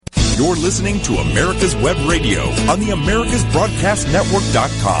You're listening to America's Web Radio on the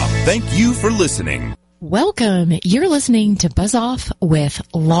AmericasBroadcastNetwork.com. Thank you for listening. Welcome. You're listening to Buzz Off with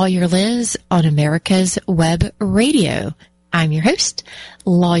Lawyer Liz on America's Web Radio. I'm your host,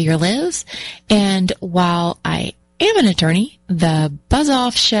 Lawyer Liz, and while I am an attorney, the Buzz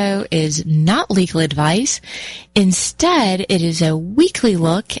Off show is not legal advice. Instead, it is a weekly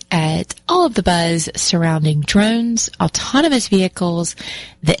look at all of the buzz surrounding drones, autonomous vehicles,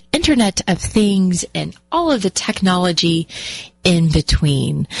 the Internet of Things, and all of the technology in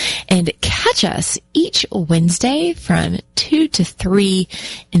between. And catch us each Wednesday from 2 to 3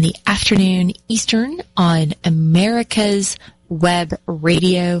 in the afternoon Eastern on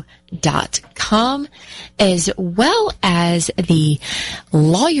AmericasWebRadio.com, as well as the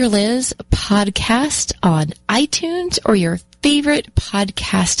Lawyer Liz podcast on iTunes or your favorite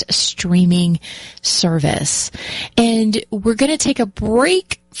podcast streaming service. And we're going to take a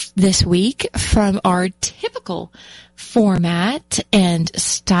break this week from our typical format and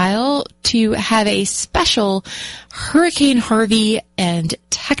style to have a special Hurricane Harvey and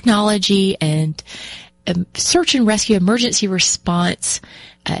technology and search and rescue emergency response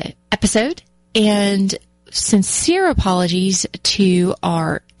episode. And sincere apologies to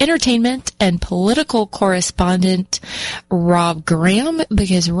our entertainment and political correspondent, Rob Graham,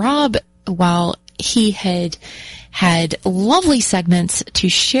 because Rob, while he had lovely segments to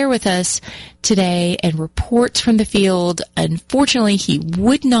share with us today and reports from the field, unfortunately, he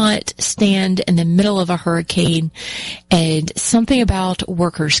would not stand in the middle of a hurricane and something about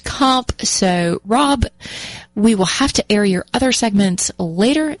workers' comp. So, Rob, we will have to air your other segments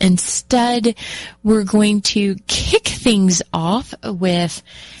later. Instead, we're going to kick things off with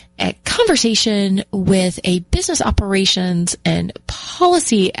a conversation with a business operations and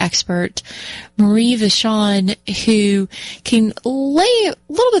policy expert, Marie Vachon, who can lay a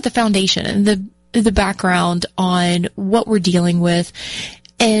little bit of the foundation and the background on what we're dealing with,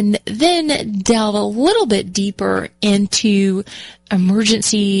 and then delve a little bit deeper into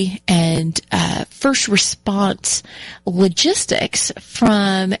emergency and first response logistics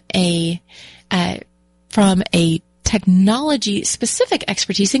from a technology specific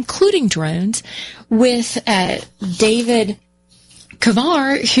expertise, including drones, with David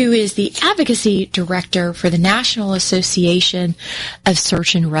Kavar, who is the advocacy director for the National Association of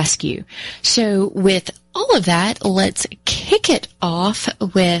Search and Rescue. So with all of that, let's kick it off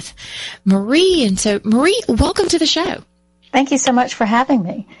with Marie. And so, Marie, welcome to the show. Thank you so much for having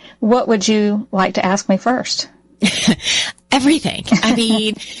me. What would you like to ask me first? Everything. I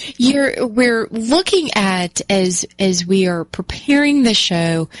mean, we're looking at, as we are preparing the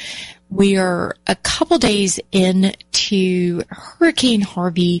show, we are a couple days into Hurricane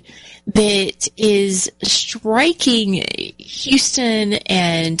Harvey that is striking Houston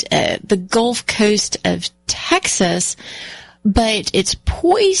and the Gulf Coast of Texas, but it's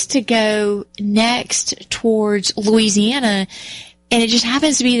poised to go next towards Louisiana. And it just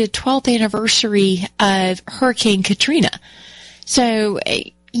happens to be the 12th anniversary of Hurricane Katrina. So,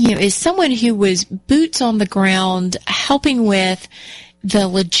 as someone who was boots on the ground, helping with the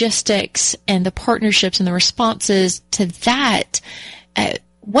logistics and the partnerships and the responses to that,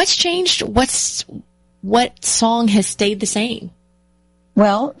 what's changed? What song has stayed the same?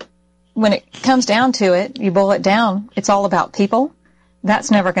 Well, when it comes down to it, you boil it down, it's all about people.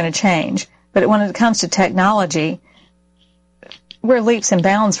 That's never going to change. But when it comes to technology, we're leaps and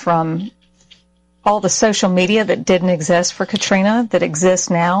bounds from all the social media that didn't exist for Katrina that exists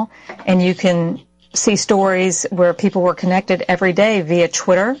now. And you can see stories where people were connected every day via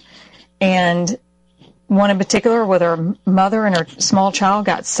Twitter. And one in particular where their mother and her small child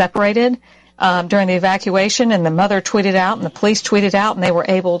got separated during the evacuation, and the mother tweeted out and the police tweeted out, and they were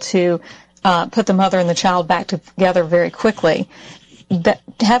able to put the mother and the child back together very quickly.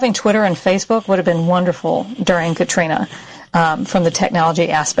 Having Twitter and Facebook would have been wonderful during Katrina. From the technology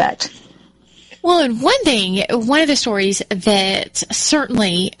aspect. Well, and one of the stories that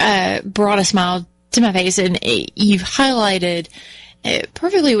certainly brought a smile to my face, and you've highlighted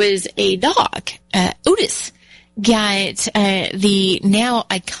perfectly, was a dog. Otis got the now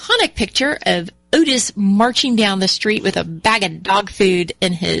iconic picture of Otis marching down the street with a bag of dog food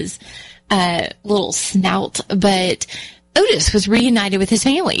in his little snout, but Otis was reunited with his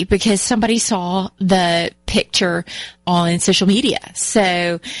family because somebody saw the picture on social media.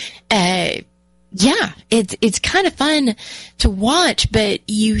 So, it's kind of fun to watch, but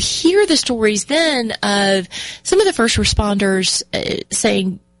you hear the stories then of some of the first responders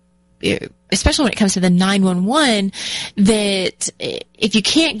saying, especially when it comes to the 911, that if you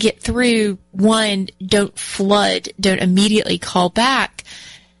can't get through, one, don't flood, don't immediately call back.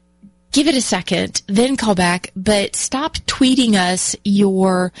 give it a second, then call back, but stop tweeting us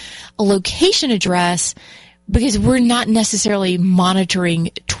your location address because we're not necessarily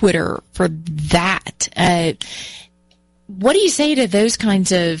monitoring Twitter for that. What do you say to those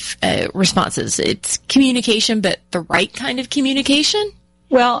kinds of responses? It's communication, but the right kind of communication?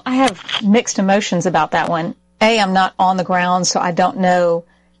 Well, I have mixed emotions about that one. I'm not on the ground, so I don't know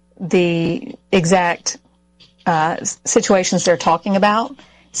the exact situations they're talking about.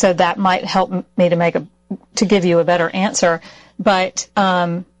 So that might help me to give you a better answer. But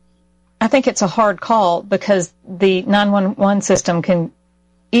I think it's a hard call because the 911 system can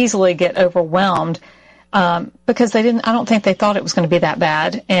easily get overwhelmed because I don't think they thought it was going to be that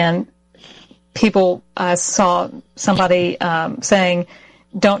bad. And people, I saw somebody saying,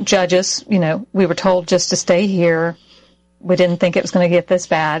 don't judge us. We were told just to stay here. We didn't think it was going to get this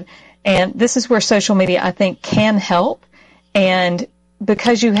bad. And this is where social media, I think, can help. And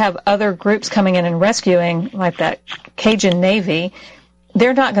because you have other groups coming in and rescuing, like that Cajun Navy,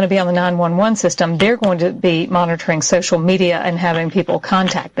 they're not going to be on the 911 system. They're going to be monitoring social media and having people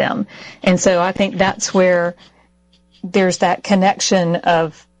contact them. And so I think that's where there's that connection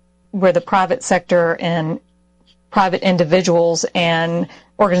of where the private sector and private individuals and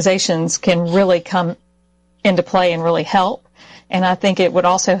organizations can really come into play and really help. And I think it would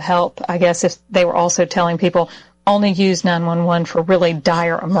also help, I guess, if they were also telling people only use 911 for really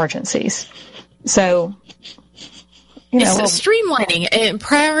dire emergencies. So, it's streamlining and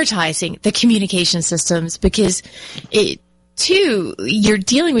prioritizing the communication systems because you're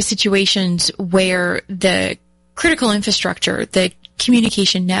dealing with situations where the critical infrastructure, the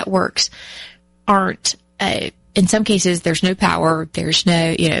communication networks aren't, in some cases, there's no power, there's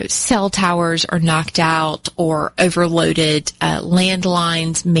no, cell towers are knocked out or overloaded,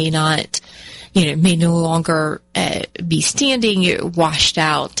 landlines may no longer be standing, washed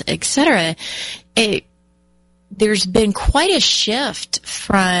out, etc. There's been quite a shift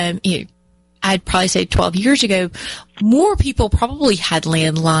from, I'd probably say 12 years ago, more people probably had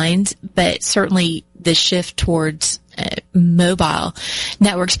landlines, but certainly the shift towards mobile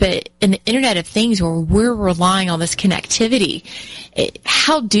networks. But in the Internet of Things, where we're relying on this connectivity,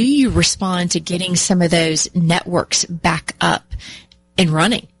 how do you respond to getting some of those networks back up and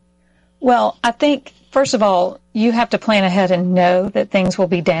running? Well, I think, first of all, you have to plan ahead and know that things will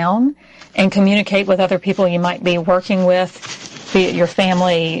be down and communicate with other people you might be working with, be it your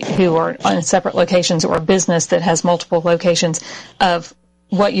family who are on separate locations or a business that has multiple locations, of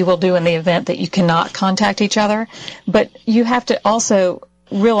what you will do in the event that you cannot contact each other. But you have to also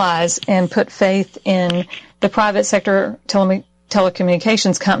realize and put faith in the private sector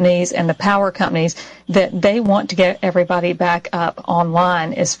telecommunications companies and the power companies that they want to get everybody back up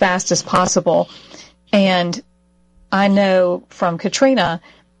online as fast as possible. And I know from Katrina,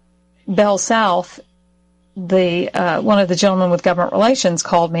 Bell South, one of the gentlemen with government relations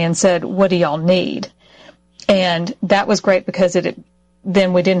called me and said, "What do y'all need?" And that was great because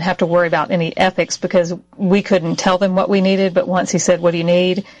then we didn't have to worry about any ethics because we couldn't tell them what we needed. But once he said, "What do you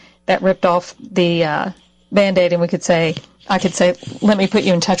need?" that ripped off the Band-Aid, and I could say, "Let me put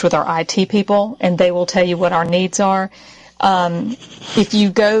you in touch with our IT people, and they will tell you what our needs are." If you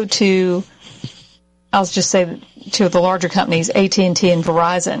go to, I'll just say to the larger companies, AT&T and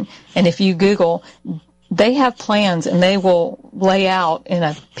Verizon, and if you Google, they have plans and they will lay out in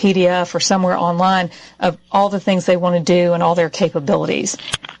a PDF or somewhere online of all the things they want to do and all their capabilities.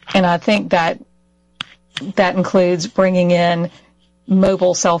 And I think that includes bringing in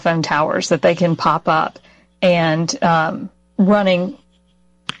mobile cell phone towers that they can pop up and running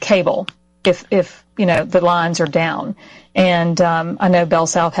cable if the lines are down. And I know Bell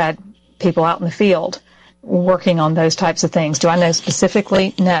South had people out in the field working on those types of things. Do I know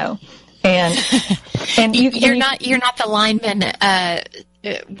specifically? No. And you're not the lineman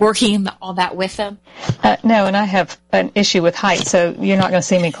working all that with them? No, and I have an issue with height, so you're not going to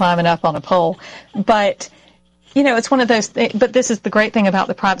see me climbing up on a pole. But it's one of those things. But this is the great thing about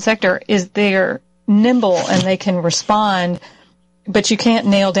the private sector is they're nimble and they can respond, but you can't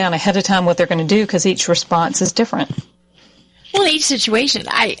nail down ahead of time what they're going to do because each response is different. Well, in each situation,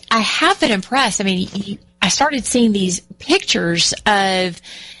 I have been impressed. I mean, I started seeing these pictures of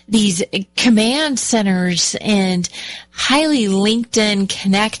these command centers and highly LinkedIn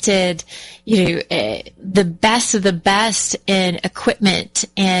connected, the best of the best in equipment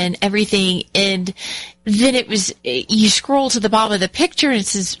and everything. And then it was, you scroll to the bottom of the picture and it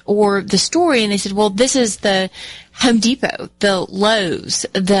says, or the story, and they said, well, this is the Home Depot, the Lowe's,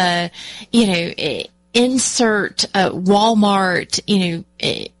 the, insert Walmart,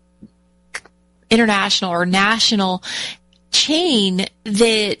 international or national chain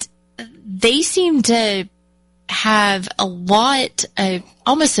that they seem to have a lot,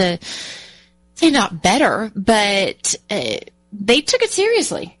 almost say not better, but they took it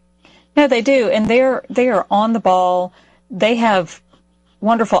seriously. No, they do, and they are on the ball. They have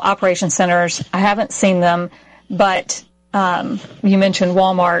wonderful operation centers. I haven't seen them, but you mentioned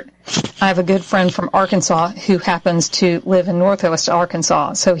Walmart. I have a good friend from Arkansas who happens to live in Northwest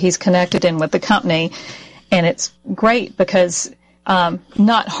Arkansas, so he's connected in with the company, and it's great because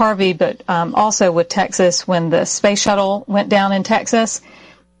not Harvey, but also with Texas, when the space shuttle went down in Texas,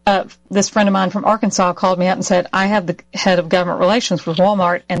 this friend of mine from Arkansas called me up and said, I have the head of government relations with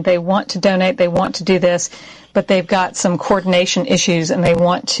Walmart, and they want to donate, they want to do this, but they've got some coordination issues, and they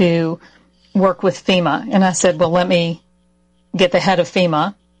want to work with FEMA. And I said, well, let me get the head of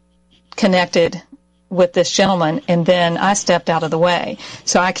FEMA connected with this gentleman, and then I stepped out of the way.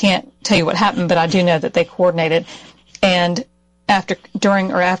 So I can't tell you what happened, but I do know that they coordinated. And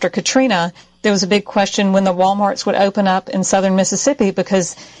during or after Katrina, there was a big question when the Walmarts would open up in southern Mississippi,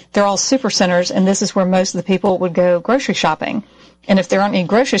 because they're all super centers, and this is where most of the people would go grocery shopping. And if there aren't any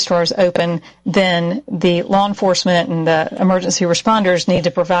grocery stores open, then the law enforcement and the emergency responders need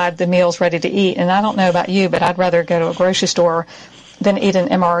to provide the meals ready to eat. And I don't know about you, but I'd rather go to a grocery store than eat an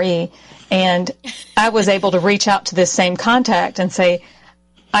MRE. And I was able to reach out to this same contact and say,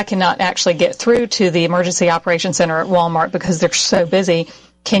 I cannot actually get through to the emergency operations center at Walmart because they're so busy.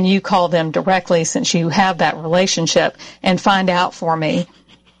 Can you call them directly, since you have that relationship, and find out for me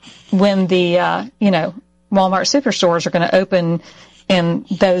when the, Walmart superstores are going to open in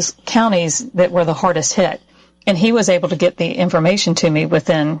those counties that were the hardest hit? And he was able to get the information to me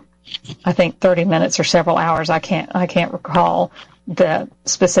within, I think, 30 minutes or several hours. I can't recall the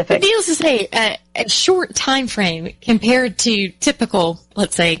specific. Needless to say, a short time frame compared to typical,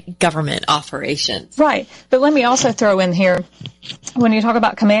 let's say, government operations. Right. But let me also throw in here, when you talk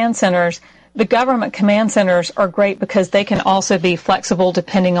about command centers, the government command centers are great because they can also be flexible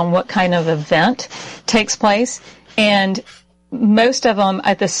depending on what kind of event takes place. And most of them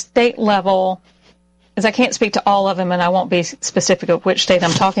at the state level, as I can't speak to all of them and I won't be specific of which state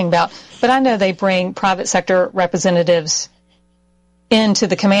I'm talking about, but I know they bring private sector representatives into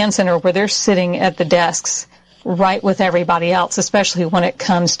the command center where they're sitting at the desks right with everybody else, especially when it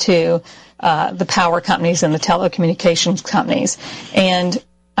comes to the power companies and the telecommunications companies. And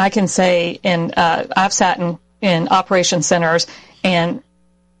I can say, I've sat in operation centers, and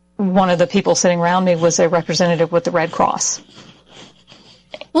one of the people sitting around me was a representative with the Red Cross.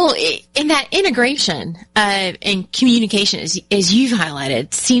 Well, in that integration and communication, as you've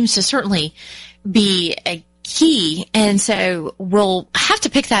highlighted, seems to certainly be a key. And so we'll have to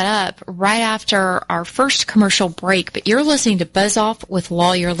pick that up right after our first commercial break. But you're listening to Buzz Off with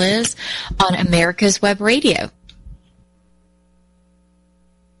Lawyer Liz on America's Web Radio.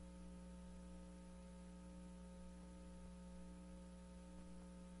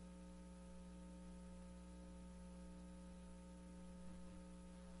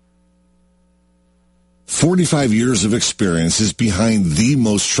 "45 years of experience is behind the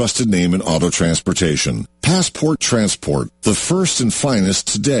most trusted name in auto transportation. Passport Transport, the first and finest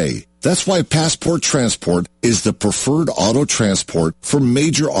today. That's why Passport Transport is the preferred auto transport for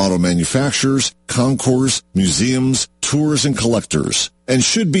major auto manufacturers, concours, museums, tours, and collectors, and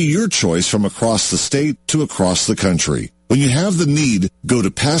should be your choice from across the state to across the country. When you have the need, go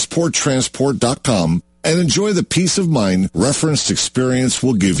to PassportTransport.com and enjoy the peace of mind referenced experience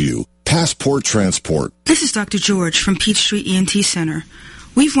will give you. Passport Transport. This is Dr. George from Peachtree ENT Center.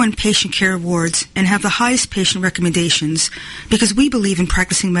 We've won patient care awards and have the highest patient recommendations because we believe in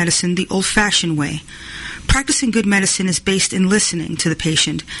practicing medicine the old-fashioned way. Practicing good medicine is based in listening to the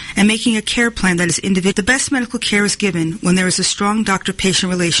patient and making a care plan that is individual. The best medical care is given when there is a strong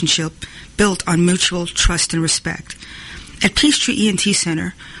doctor-patient relationship built on mutual trust and respect. At Peachtree ENT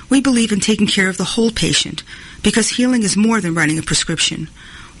Center, we believe in taking care of the whole patient because healing is more than writing a prescription.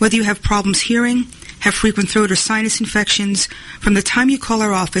 Whether you have problems hearing, have frequent throat or sinus infections, from the time you call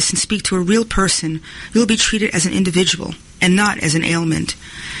our office and speak to a real person, you'll be treated as an individual and not as an ailment.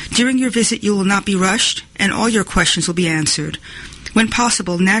 During your visit, you will not be rushed, and all your questions will be answered. When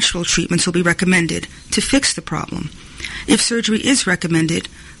possible, natural treatments will be recommended to fix the problem. If surgery is recommended,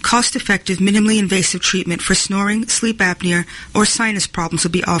 cost-effective, minimally invasive treatment for snoring, sleep apnea, or sinus problems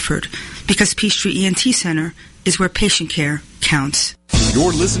will be offered because Peachtree ENT Center is where patient care counts.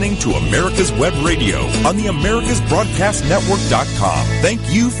 You're listening to America's Web Radio on the AmericasBroadcastNetwork.com. Thank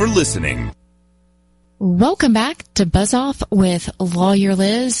you for listening. Welcome back to Buzz Off with Lawyer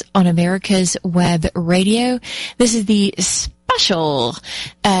Liz on America's Web Radio. This is the special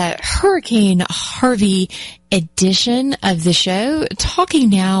Hurricane Harvey edition of the show, talking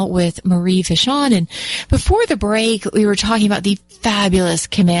now with Marie Vachon. And before the break, we were talking about the fabulous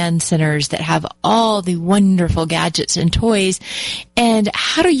command centers that have all the wonderful gadgets and toys, and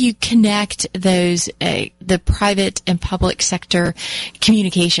how do you connect those, the private and public sector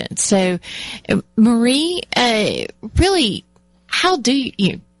communications. So, Marie, really, how do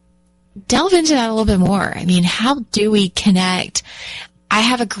you delve into that a little bit more? I mean, how do we connect? I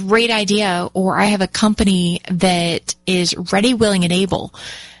have a great idea, or I have a company that is ready, willing, and able,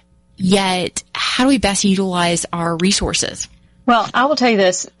 yet how do we best utilize our resources? Well, I will tell you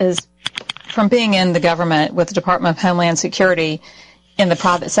this, is from being in the government with the Department of Homeland Security in the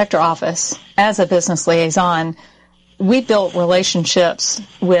private sector office as a business liaison, we built relationships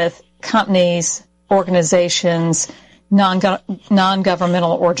with companies, organizations,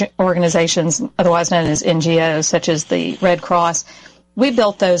 non-governmental organizations, otherwise known as NGOs, such as the Red Cross. We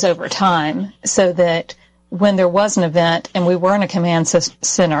built those over time so that when there was an event and we were in a command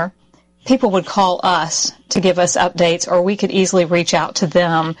center, people would call us to give us updates, or we could easily reach out to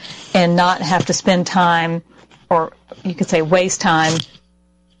them and not have to spend time, or you could say waste time,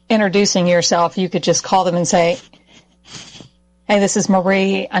 introducing yourself. You could just call them and say, hey, this is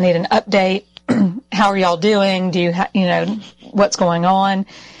Marie. I need an update. How are y'all doing? Do you what's going on?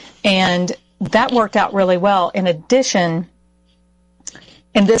 And that worked out really well. In addition,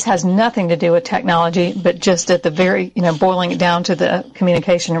 and this has nothing to do with technology, but just at the very, boiling it down to the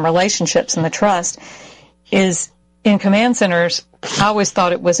communication and relationships and the trust, is in command centers, I always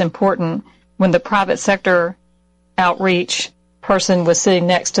thought it was important when the private sector outreach person was sitting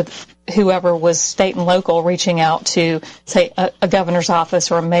next to whoever was state and local, reaching out to, say, a governor's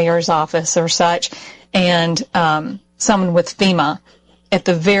office or a mayor's office or such, and someone with FEMA. At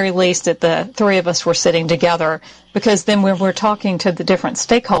the very least, that the three of us were sitting together, because then when we're talking to the different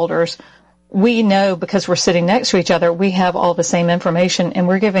stakeholders, we know, because we're sitting next to each other, we have all the same information and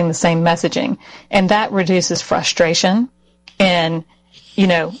we're giving the same messaging, and that reduces frustration. And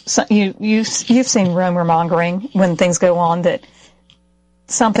you've seen rumor mongering when things go on that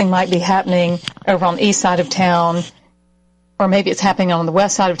something might be happening over on the east side of town, or maybe it's happening on the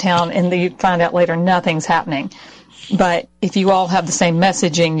west side of town, and you find out later nothing's happening. But if you all have the same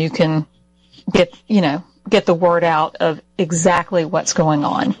messaging, you can get the word out of exactly what's going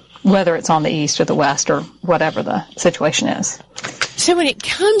on, whether it's on the east or the west or whatever the situation is. So when it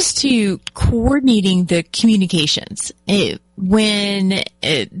comes to coordinating the communications, when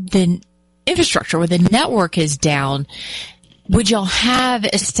the infrastructure, when the network is down, would y'all have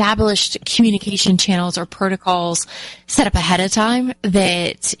established communication channels or protocols set up ahead of time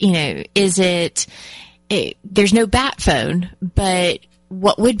that, there's no bat phone, but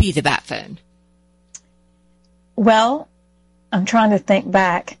what would be the bat phone? Well, I'm trying to think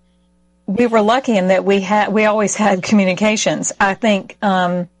back. We were lucky in that we always had communications. I think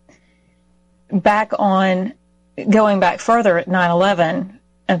going back further at 9/11,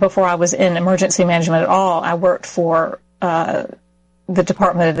 and before I was in emergency management at all, I worked for the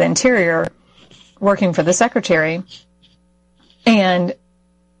Department of the Interior, working for the Secretary, and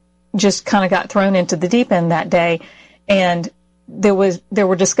just kind of got thrown into the deep end that day. And there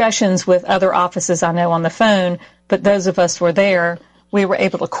were discussions with other offices I know on the phone, but those of us were there, we were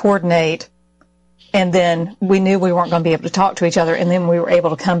able to coordinate, and then we knew we weren't going to be able to talk to each other, and then we were able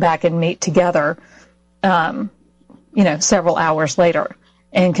to come back and meet together, several hours later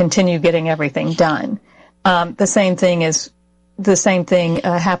and continue getting everything done. The same thing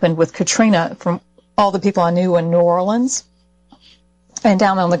happened with Katrina. From all the people I knew in New Orleans and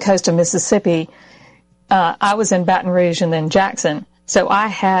down on the coast of Mississippi, I was in Baton Rouge and then Jackson. So I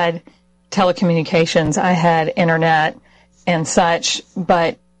had telecommunications, I had internet and such,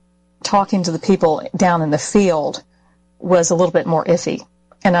 but talking to the people down in the field was a little bit more iffy.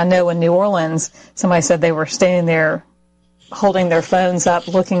 And I know in New Orleans, somebody said they were standing there holding their phones up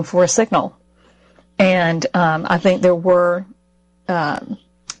looking for a signal. And I think there were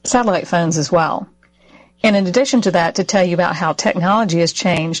satellite phones as well. And in addition to that, to tell you about how technology has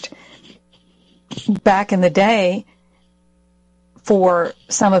changed, back in the day, for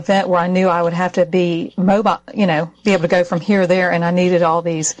some event where I knew I would have to be mobile, be able to go from here to there, and I needed all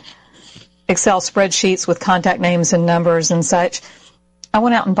these Excel spreadsheets with contact names and numbers and such, I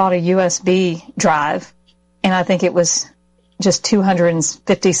went out and bought a USB drive, and I think it was just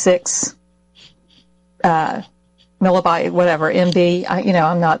 256 millibyte, whatever, MB.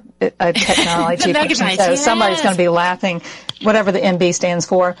 I'm not a technology person, so somebody's going to be laughing, whatever the MB stands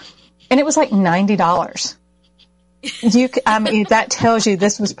for. And it was like $90. that tells you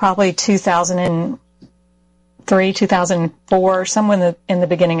this was probably 2003, 2003, 2004, somewhere in the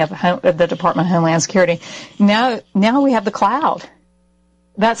beginning of the Department of Homeland Security. Now we have the cloud.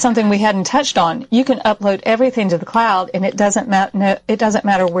 That's something we hadn't touched on. You can upload everything to the cloud, and it doesn't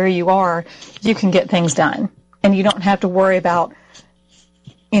matter where you are. You can get things done, and you don't have to worry about,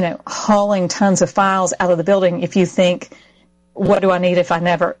 hauling tons of files out of the building. If you think, what do I need if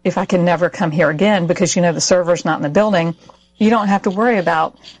I can never come here again, because the server's not in the building, you don't have to worry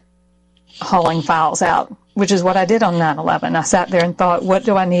about hauling files out, which is what I did on 9/11. I sat there and thought, what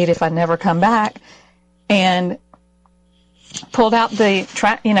do I need if I never come back? And pulled out the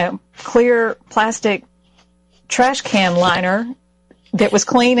clear plastic trash can liner that was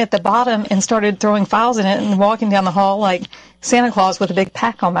clean at the bottom and started throwing files in it and walking down the hall like Santa Claus with a big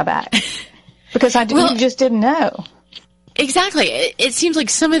pack on my back, because you just didn't know. Exactly. It seems like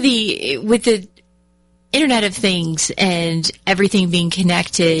with the Internet of Things and everything being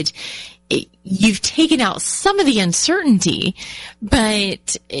connected, you've taken out some of the uncertainty,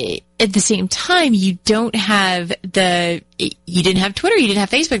 but at the same time, you didn't have Twitter, you didn't have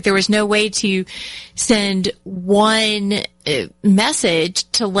Facebook. There was no way to send one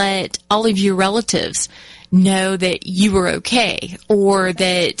message to let all of your relatives know that you were okay, or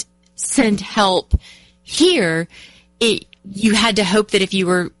that send help here. You had to hope that if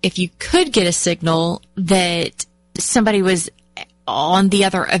you could get a signal, that somebody was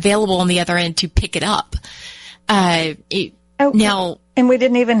available on the other end to pick it up. Now, and we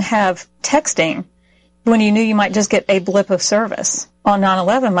didn't even have texting when you knew you might just get a blip of service. On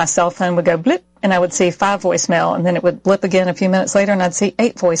 9/11, my cell phone would go blip, and I would see 5 voicemail, and then it would blip again a few minutes later, and I'd see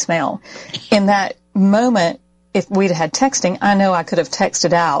 8 voicemail. In that moment, if we'd had texting, I know I could have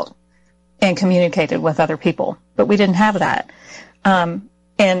texted out and communicated with other people, but we didn't have that.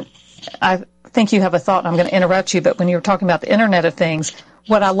 And I think you have a thought, and I'm going to interrupt you, but when you were talking about the Internet of Things,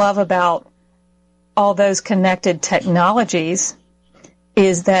 what I love about all those connected technologies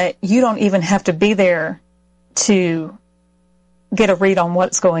is that you don't even have to be there to get a read on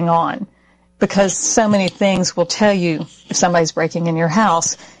what's going on, because so many things will tell you if somebody's breaking in your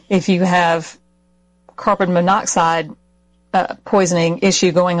house, if you have carbon monoxide poisoning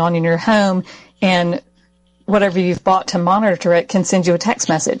issue going on in your home, and whatever you've bought to monitor it can send you a text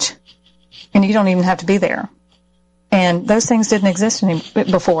message, and you don't even have to be there. And those things didn't exist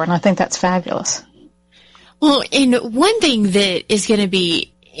before, and I think that's fabulous. Well, and one thing that is going to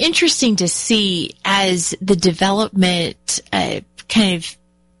be interesting to see as the development I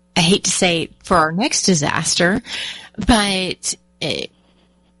hate to say for our next disaster, but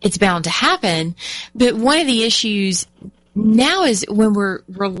it's bound to happen. But one of the issues now is when we're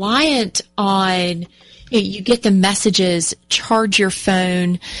reliant on, you get the messages, charge your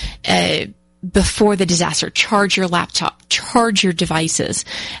phone before the disaster, charge your laptop, charge your devices.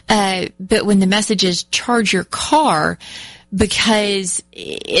 But when the messages charge your car, because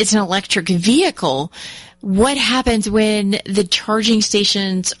it's an electric vehicle, what happens when the charging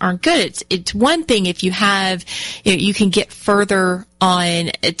stations aren't good? It's one thing if you have, you can get further on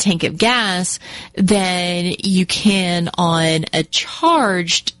a tank of gas than you can on a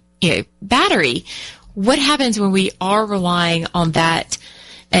charged, battery. What happens when we are relying on that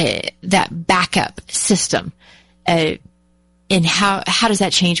backup system? And how does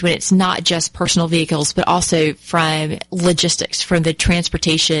that change when it's not just personal vehicles, but also from logistics, from the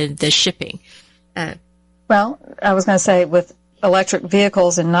transportation, the shipping? Well, I was going to say, with electric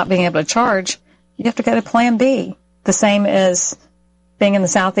vehicles and not being able to charge, you have to go to plan B. The same as being in the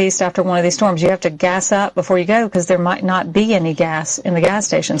Southeast after one of these storms. You have to gas up before you go, because there might not be any gas in the gas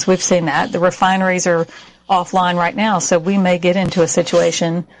stations. We've seen that. The refineries are offline right now, so we may get into a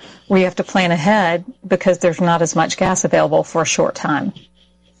situation where you have to plan ahead because there's not as much gas available for a short time.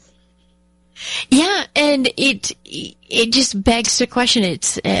 Yeah, and it just begs the question.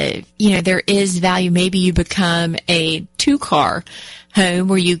 It's there is value. Maybe you become a 2-car home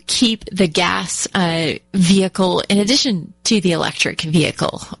where you keep the gas vehicle in addition to the electric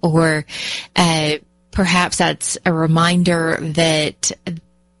vehicle, or perhaps that's a reminder that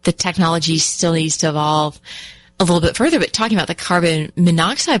the technology still needs to evolve a little bit further. But talking about the carbon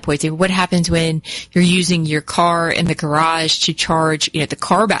monoxide poisoning, what happens when you're using your car in the garage to charge, the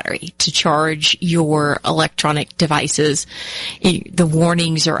car battery, to charge your electronic devices? The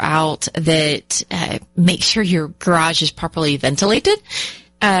warnings are out that make sure your garage is properly ventilated.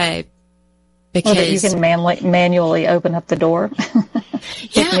 Because that you can manually open up the door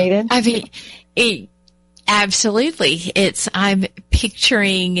if needed. I mean, absolutely. I'm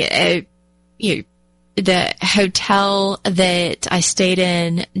picturing, the hotel that I stayed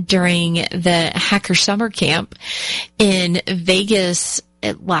in during the Hacker Summer Camp in Vegas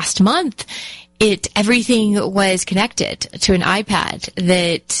last month. everything was connected to an iPad,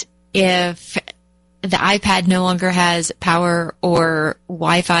 that if the iPad no longer has power or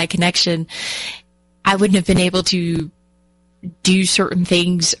Wi-Fi connection, I wouldn't have been able to do certain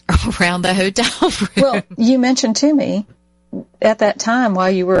things around the hotel room. Well, you mentioned to me at that time while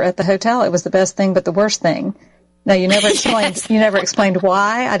you were at the hotel, it was the best thing but the worst thing. Now, you never explained, Yes. You never explained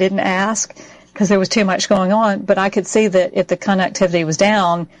why. I didn't ask because there was too much going on, but I could see that if the connectivity was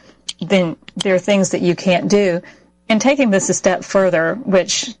down, then there are things that you can't do. And taking this a step further,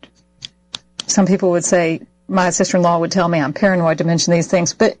 which some people would say, my sister-in-law would tell me I'm paranoid to mention these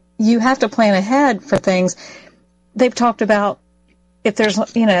things, but you have to plan ahead for things. They've talked about if there's,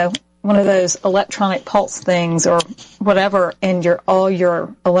 one of those electronic pulse things or whatever, and all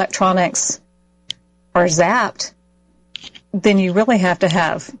your electronics are zapped, then you really have to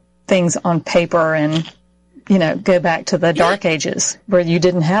have things on paper and, go back to the dark ages where you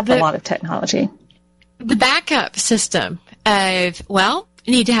didn't have a lot of technology. The backup system of, you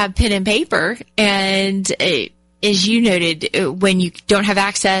need to have pen and paper. And as you noted, when you don't have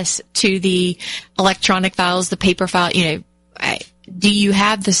access to the electronic files, the paper file, do you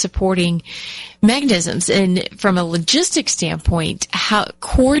have the supporting mechanisms? And from a logistics standpoint, how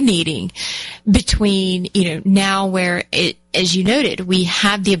coordinating between, now where as you noted, we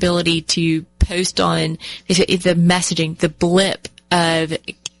have the ability to post on the messaging, the blip of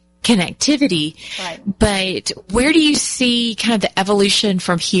connectivity. Right. But where do you see kind of the evolution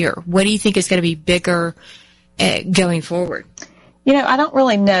from here? What do you think is going to be bigger going forward? I don't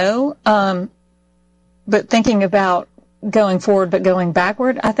really know. But thinking about going forward, but going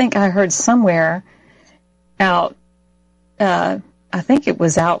backward, I think I heard somewhere out, I think it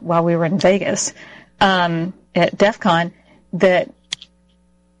was out while we were in Vegas, at DEF CON, that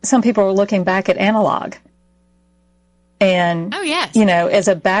some people were looking back at analog. And, oh, yes. As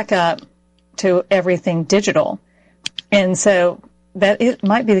a backup to everything digital. And so that it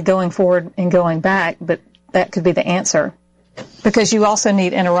might be the going forward and going back, but that could be the answer. Because you also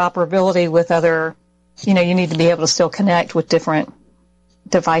need interoperability with other, you need to be able to still connect with different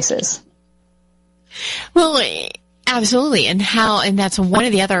devices. Well, absolutely. And that's one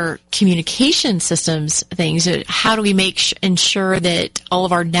of the other communication systems things. How do we ensure that all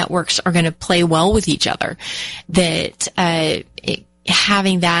of our networks are going to play well with each other? That,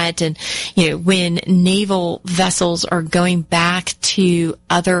 having that, and when naval vessels are going back to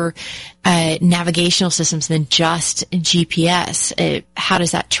other navigational systems than just GPS, how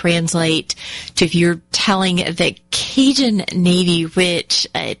does that translate to if you're telling the Cajun Navy, which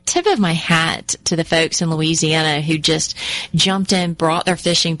tip of my hat to the folks in Louisiana who just jumped in, brought their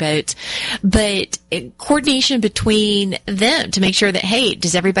fishing boats, but coordination between them to make sure that, hey,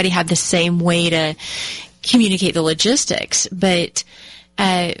 does everybody have the same way to communicate the logistics? But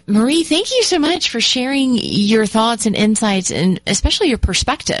Marie, thank you so much for sharing your thoughts and insights, and especially your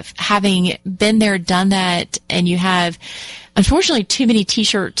perspective, having been there, done that, and you have, unfortunately, too many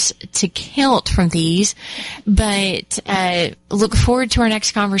T-shirts to count from these, but look forward to our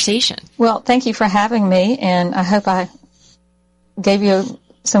next conversation. Well, thank you for having me, and I hope I gave you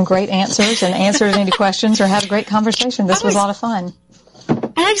some great answers and answered any questions or had a great conversation. This was a lot of fun.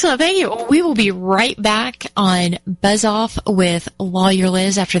 Excellent. Thank you. Well, we will be right back on Buzz Off with Lawyer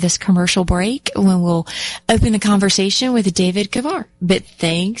Liz after this commercial break, when we'll open the conversation with David Kavar. But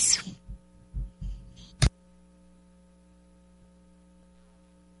thanks.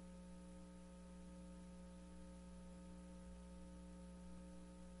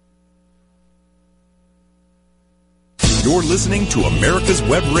 You're listening to America's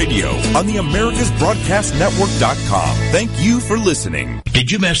Web Radio on the AmericasBroadcastNetwork.com. Thank you for listening.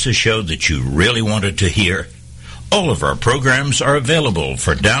 Did you miss a show that you really wanted to hear? All of our programs are available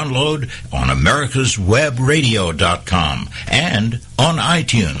for download on AmericasWebRadio.com and on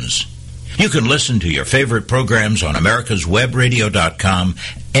iTunes. You can listen to your favorite programs on AmericasWebRadio.com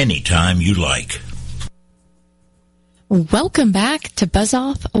anytime you like. Welcome back to Buzz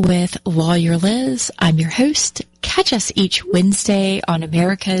Off with Lawyer Liz. I'm your host. Catch us each Wednesday on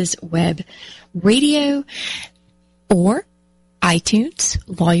America's Web Radio or iTunes,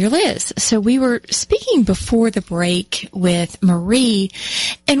 Lawyer Liz. So we were speaking before the break with Marie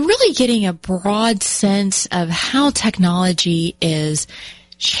and really getting a broad sense of how technology is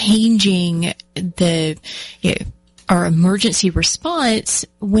changing our emergency response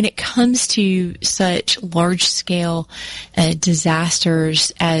when it comes to such large-scale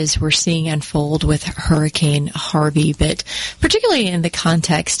disasters as we're seeing unfold with Hurricane Harvey, but particularly in the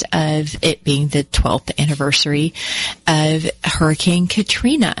context of it being the 12th anniversary of Hurricane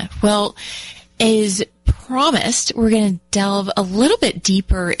Katrina. Well, as promised, we're going to delve a little bit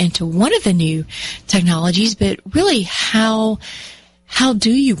deeper into one of the new technologies, but really how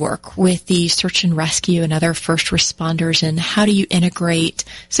do you work with the search and rescue and other first responders, and how do you integrate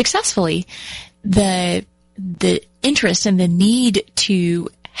successfully the interest and the need to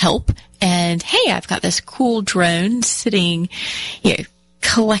help? And hey, I've got this cool drone sitting,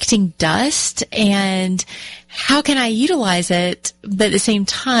 collecting dust, and how can I utilize it, but at the same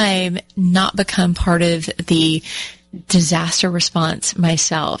time not become part of the disaster response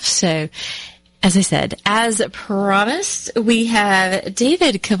myself? So, as I said, as promised, we have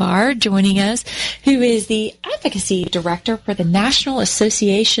David Kavar joining us, who is the Advocacy Director for the National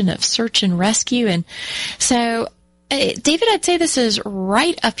Association of Search and Rescue. And so, David, I'd say this is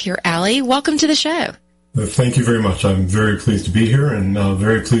right up your alley. Welcome to the show. Thank you very much. I'm very pleased to be here, and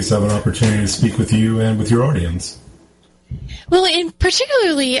very pleased to have an opportunity to speak with you and with your audience. Well, and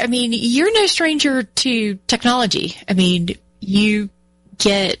particularly, you're no stranger to technology. You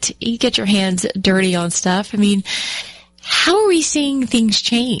get your hands dirty on stuff. How are we seeing things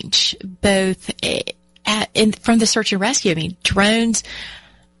change, both from the search and rescue? Drones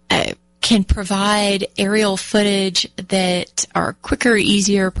can provide aerial footage that are quicker,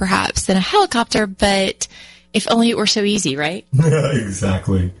 easier, perhaps, than a helicopter, but if only it were so easy, right?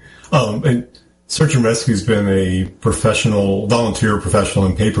 Exactly. And search and rescue has been a volunteer professional,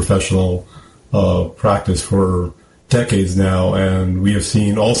 and paid professional practice for decades now, and we have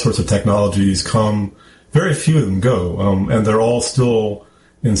seen all sorts of technologies come, very few of them go, and they're all still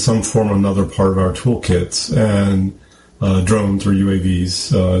in some form or another part of our toolkits. And drones, or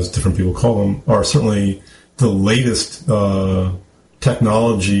UAVs, as different people call them, are certainly the latest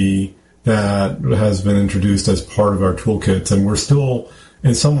technology that has been introduced as part of our toolkits, and we're still,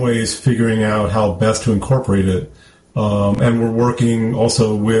 in some ways, figuring out how best to incorporate it. And we're working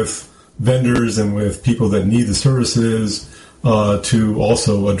also with vendors and with people that need the services to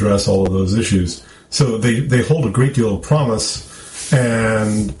also address all of those issues. So they hold a great deal of promise,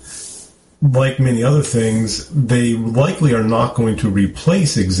 and like many other things, they likely are not going to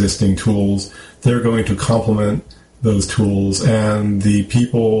replace existing tools. They're going to complement those tools, and the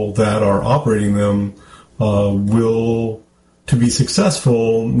people that are operating them will, to be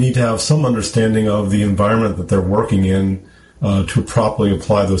successful, need to have some understanding of the environment that they're working in to properly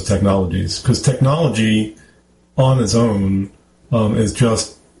apply those technologies. Because technology on its own is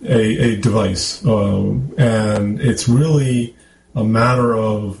just a device, and it's really a matter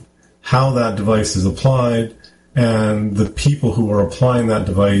of how that device is applied and the people who are applying that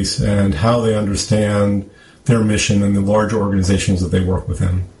device and how they understand their mission and the larger organizations that they work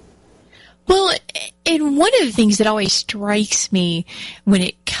within. Well, and one of the things that always strikes me when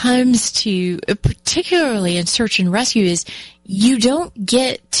it comes to, particularly in search and rescue, is you don't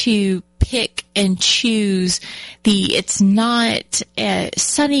get to pick and choose it's not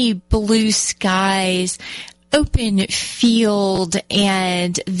sunny blue skies, open field,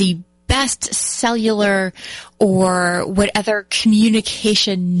 and the best cellular or whatever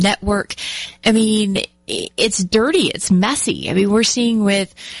communication network. It's dirty. It's messy. We're seeing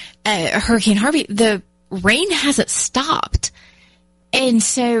with Hurricane Harvey, the rain hasn't stopped. And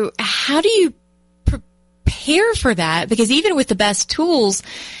so how do you prepare for that? Because even with the best tools,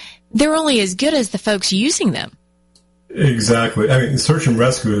 they're only as good as the folks using them. Exactly. Search and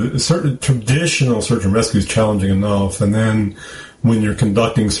rescue, traditional search and rescue is challenging enough. And then when you're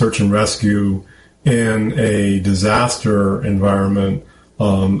conducting search and rescue in a disaster environment,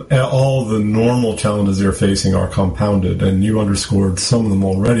 all the normal challenges they're facing are compounded, and you underscored some of them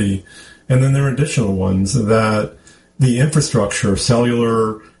already. And then there are additional ones that the infrastructure,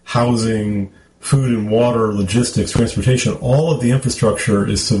 cellular, housing, food and water, logistics, transportation, all of the infrastructure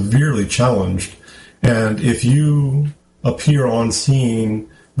is severely challenged. And if you appear on scene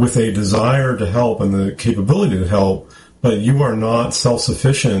with a desire to help and the capability to help, but you are not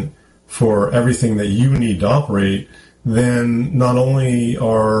self-sufficient for everything that you need to operate, then not only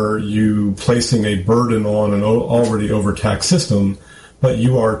are you placing a burden on an already overtaxed system, but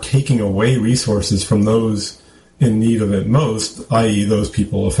you are taking away resources from those in need of it most, i.e. those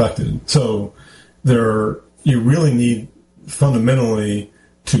people affected. So you really need fundamentally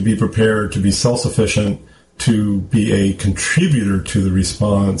to be prepared to be self-sufficient, to be a contributor to the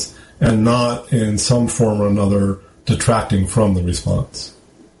response, and not in some form or another detracting from the response.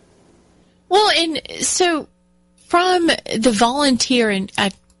 Well, and so from the volunteer, and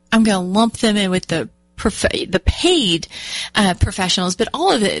I'm going to lump them in with the paid professionals, but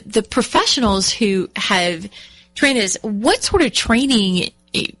all of the professionals who have trained us, what sort of training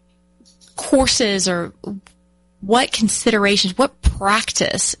courses or what considerations, what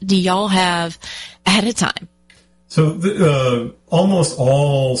practice do y'all have ahead of time? So almost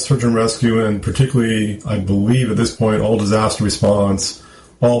all search and rescue, and particularly, I believe at this point, all disaster response,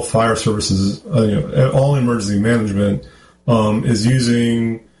 all fire services, all emergency management is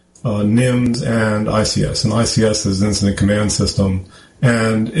using NIMS and ICS. And ICS is Incident Command System,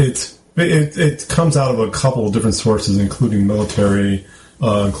 and it comes out of a couple of different sources, including military,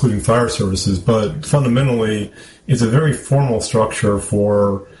 including fire services. But fundamentally, it's a very formal structure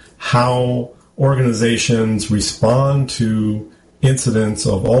for how organizations respond to incidents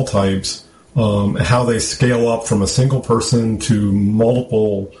of all types, how they scale up from a single person to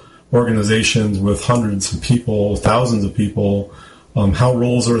multiple organizations with hundreds of people, thousands of people, how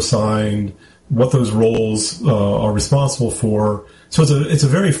roles are assigned, what those roles are responsible for. So it's a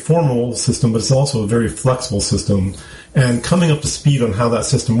very formal system, but it's also a very flexible system. And coming up to speed on how that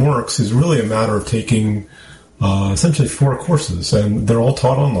system works is really a matter of taking essentially 4 courses, and they're all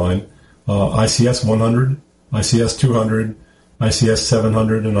taught online. ICS 100, ICS 200, ICS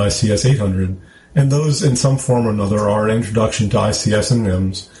 700, and ICS 800. And those, in some form or another, are an introduction to ICS and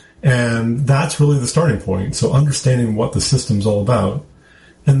NIMS. And that's really the starting point. So understanding what the system's all about.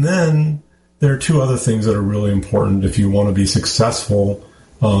 And then there are 2 other things that are really important if you want to be successful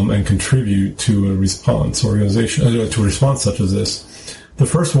and contribute to a response organization, to a response such as this. The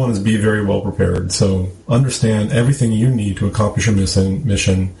first one is be very well prepared. So understand everything you need to accomplish your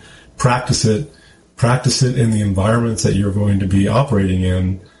mission. Practice it in the environments that you're going to be operating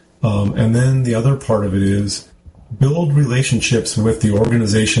in. And then the other part of it is build relationships with the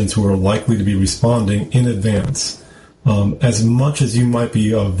organizations who are likely to be responding in advance. As much as you might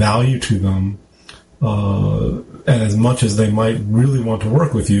be of value to them, and as much as they might really want to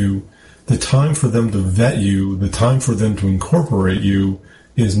work with you, the time for them to vet you, the time for them to incorporate you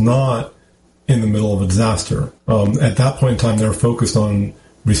is not in the middle of a disaster. At that point in time, they're focused on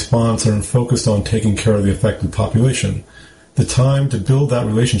response and focused on taking care of the affected population. The time to build that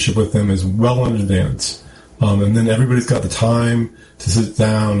relationship with them is well in advance. And then everybody's got the time to sit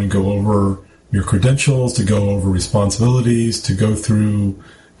down and go over your credentials, to go over responsibilities, to go through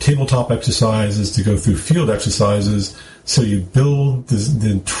tabletop exercises, to go through field exercises. So you build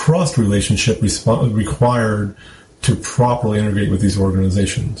the trust relationship required to properly integrate with these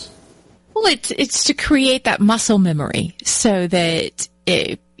organizations. Well, it's to create that muscle memory so that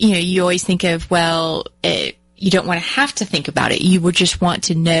you always think of, you don't want to have to think about it. You would just want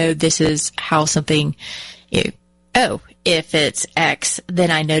to know this is how something, if it's X,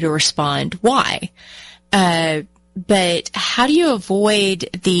 then I know to respond Y. But how do you avoid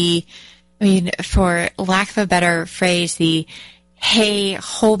for lack of a better phrase, hey,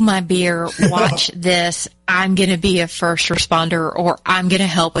 hold my beer, watch this, I'm going to be a first responder, or I'm going to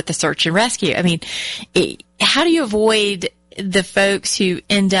help with the search and rescue? How do you avoid the folks who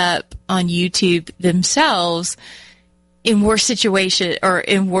end up on YouTube themselves in worse situation or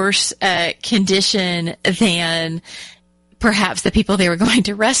in worse condition than perhaps the people they were going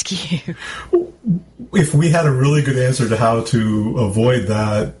to rescue? If we had a really good answer to how to avoid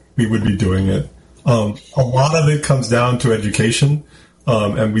that, we would be doing it. A lot of it comes down to education,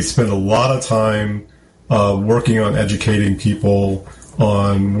 and we spend a lot of time working on educating people,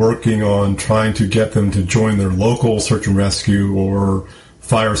 on working on trying to get them to join their local search and rescue or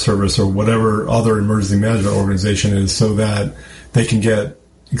fire service or whatever other emergency management organization is, so that they can get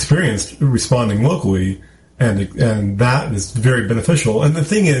experience responding locally, and that is very beneficial. And the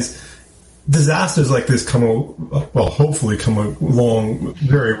thing is, disasters like this hopefully come along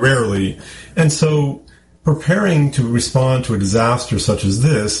very rarely. And so preparing to respond to a disaster such as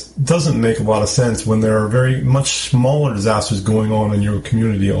this doesn't make a lot of sense when there are very much smaller disasters going on in your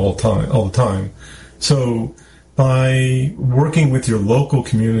community all the time. So by working with your local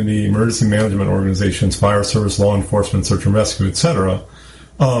community emergency management organizations, fire service, law enforcement, search and rescue, etc.,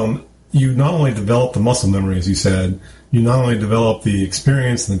 you not only develop the muscle memory, as you said, you not only develop the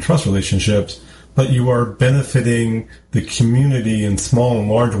experience and the trust relationships, but you are benefiting the community in small and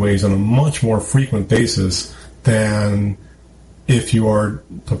large ways on a much more frequent basis than if you are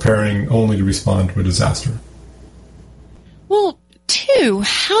preparing only to respond to a disaster. Well, too,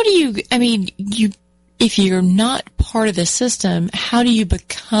 how do you, if you're not part of the system, how do you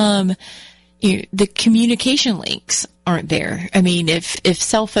become, the communication links aren't there? If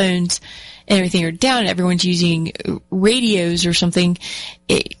cell phones and everything are down and everyone's using radios or something,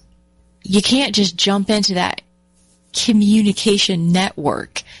 you can't just jump into that communication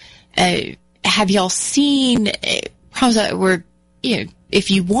network. Have y'all seen problems that where,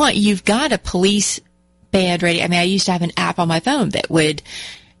 if you want, you've got a police band radio. I used to have an app on my phone that would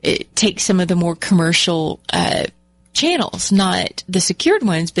take some of the more commercial channels, not the secured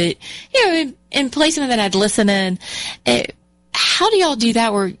ones, but in placement that I'd listen in. How do y'all do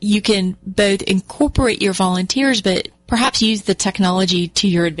that where you can both incorporate your volunteers, but perhaps use the technology to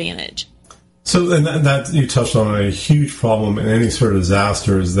your advantage? So, and that you touched on a huge problem in any sort of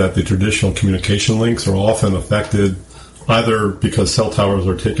disaster is that the traditional communication links are often affected either because cell towers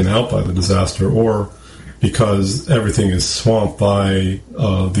are taken out by the disaster or because everything is swamped by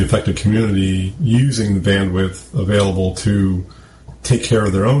the affected community using the bandwidth available to take care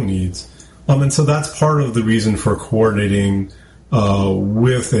of their own needs. And so that's part of the reason for coordinating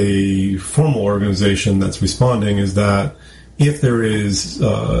with a formal organization that's responding is that if there is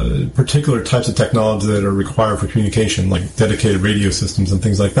particular types of technology that are required for communication, like dedicated radio systems and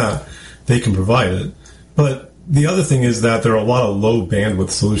things like that, they can provide it. But the other thing is that there are a lot of low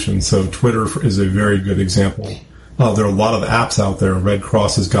bandwidth solutions. So Twitter is a very good example. There are a lot of apps out there. Red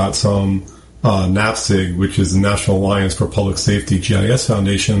Cross has got some. NAPSIG, which is the National Alliance for Public Safety GIS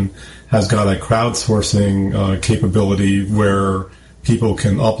Foundation, has got a crowdsourcing capability where people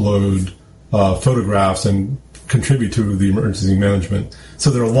can upload photographs and contribute to the emergency management.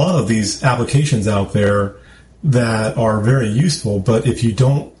 So there are a lot of these applications out there that are very useful, but if you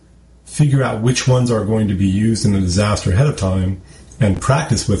don't figure out which ones are going to be used in a disaster ahead of time and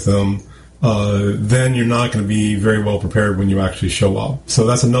practice with them, then you're not going to be very well prepared when you actually show up. So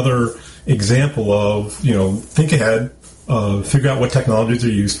that's another example of, think ahead, figure out what technologies are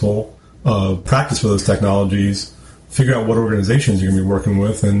useful, practice with those technologies, figure out what organizations you're going to be working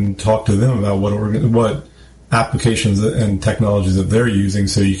with, and talk to them about what applications and technologies that they're using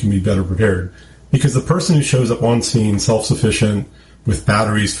so you can be better prepared. Because the person who shows up on scene self-sufficient with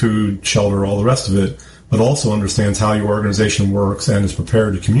batteries, food, shelter, all the rest of it, but also understands how your organization works and is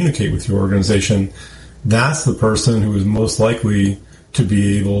prepared to communicate with your organization, that's the person who is most likely to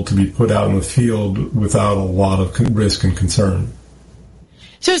be able to be put out in the field without a lot of risk and concern.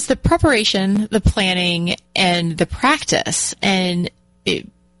 So it's the preparation, the planning, and the practice, and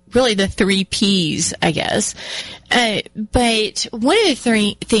really the 3 Ps, I guess. But one of the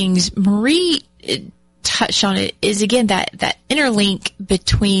 3 things Marie touched on it is, again, that interlink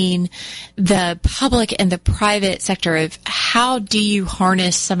between the public and the private sector of how do you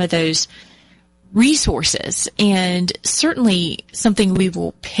harness some of those resources, and certainly something we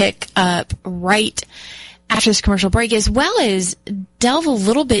will pick up right after this commercial break, as well as delve a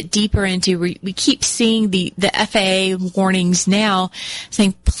little bit deeper into, we keep seeing the FAA warnings now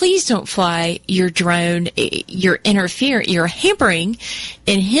saying, please don't fly your drone, you're hampering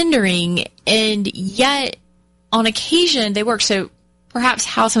and hindering, and yet on occasion they work. So perhaps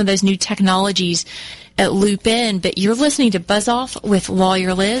how some of those new technologies loop in, but you're listening to Buzz Off with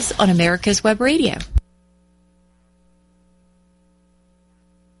Lawyer Liz on America's Web Radio.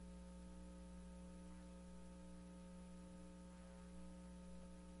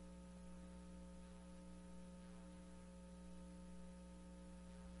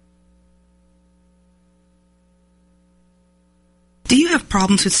 Do you have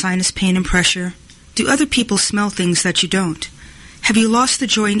problems with sinus pain and pressure? Do other people smell things that you don't? Have you lost the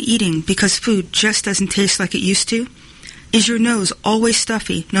joy in eating because food just doesn't taste like it used to? Is your nose always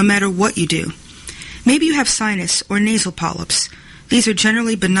stuffy no matter what you do? Maybe you have sinus or nasal polyps. These are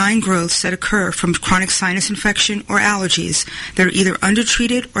generally benign growths that occur from chronic sinus infection or allergies that are either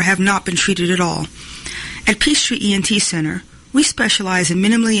undertreated or have not been treated at all. At Peachtree ENT Center, we specialize in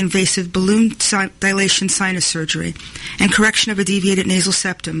minimally invasive balloon dilation sinus surgery and correction of a deviated nasal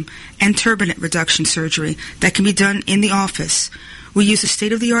septum and turbinate reduction surgery that can be done in the office. We use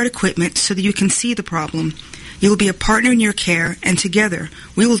state-of-the-art equipment so that you can see the problem. You will be a partner in your care, and together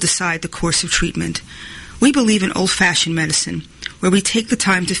we will decide the course of treatment. We believe in old-fashioned medicine, where we take the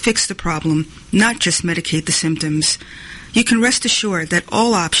time to fix the problem, not just medicate the symptoms. You can rest assured that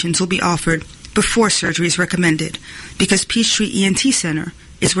all options will be offered before surgery is recommended, because Peachtree ENT Center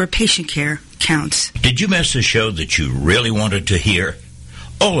is where patient care counts. Did you miss a show that you really wanted to hear?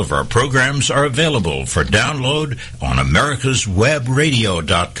 All of our programs are available for download on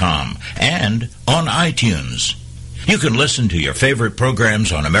americaswebradio.com and on iTunes. You can listen to your favorite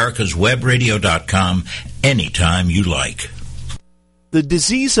programs on americaswebradio.com anytime you like. The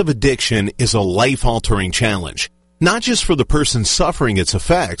disease of addiction is a life-altering challenge, not just for the person suffering its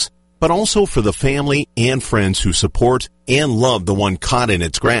effects, but also for the family and friends who support and love the one caught in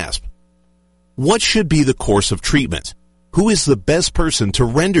its grasp. What should be the course of treatment? Who is the best person to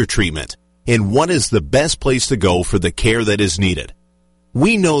render treatment? And what is the best place to go for the care that is needed?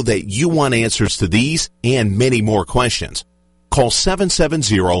 We know that you want answers to these and many more questions. call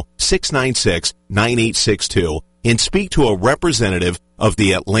 770-696-9862 and speak to a representative of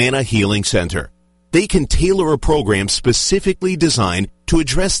the Atlanta Healing Center. They can tailor a program specifically designed to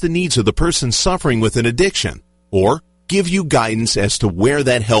address the needs of the person suffering with an addiction, or give you guidance as to where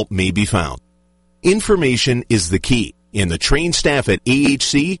that help may be found. Information is the key, and the trained staff at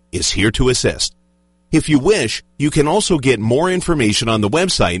AHC is here to assist. If you wish, you can also get more information on the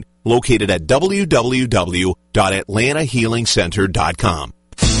website located at www.atlantahealingcenter.com.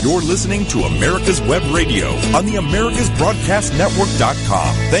 You're listening to America's Web Radio on the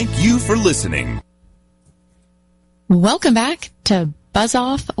AmericasBroadcastNetwork.com. Thank you for listening. Welcome back to Buzz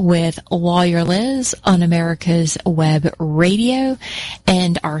Off with Lawyer Liz on America's Web Radio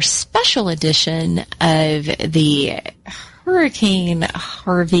and our special edition of the Hurricane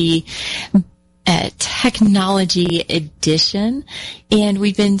Harvey Technology Edition. And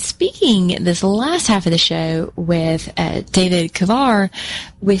we've been speaking this last half of the show with David Kavar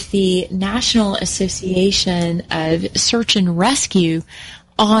with the National Association of Search and Rescue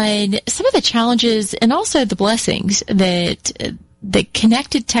on some of the challenges and also the blessings that the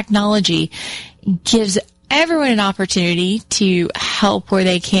connected technology gives everyone an opportunity to help where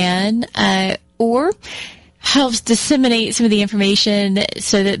they can, or helps disseminate some of the information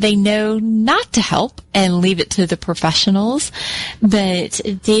so that they know not to help and leave it to the professionals. But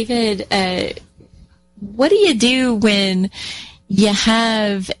David, what do you do when you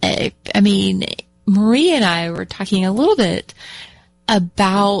have, Maria and I were talking a little bit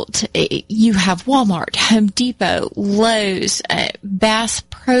about, you have Walmart, Home Depot, Lowe's, Bass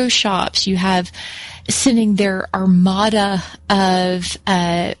Pro Shops. You have sending their armada of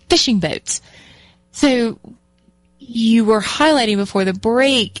fishing boats. So you were highlighting before the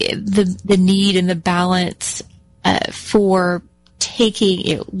break the need and the balance for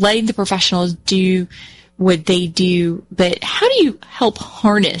letting the professionals do what they do, but how do you help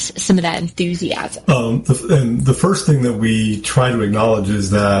harness some of that enthusiasm? The first thing that we try to acknowledge is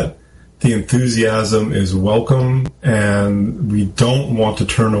that the enthusiasm is welcome, and we don't want to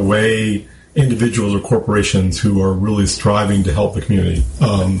turn away individuals or corporations who are really striving to help the community.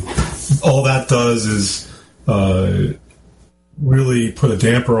 All that does is really put a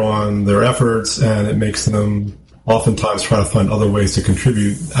damper on their efforts, and it makes them oftentimes try to find other ways to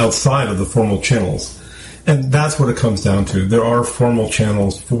contribute outside of the formal channels. And that's what it comes down to. There are formal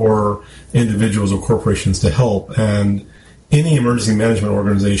channels for individuals or corporations to help, and any emergency management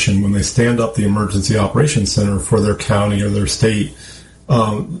organization, when they stand up the Emergency Operations Center for their county or their state,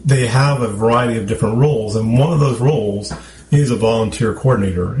 they have a variety of different roles, and one of those roles is a volunteer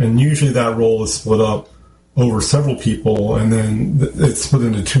coordinator, and usually that role is split up over several people, and then it's split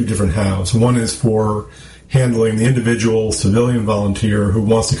into two different halves. One is for handling the individual civilian volunteer who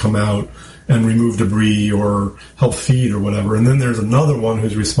wants to come out and remove debris or help feed or whatever, and then there's another one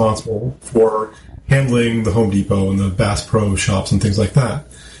who's responsible for handling the Home Depot and the Bass Pro Shops and things like that.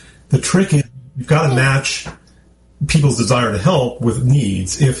 The trick is you've got to match people's desire to help with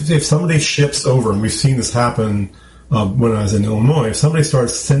needs. If somebody ships over, and we've seen this happen when I was in Illinois, if somebody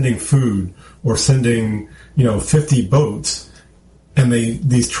starts sending food or sending 50 boats, and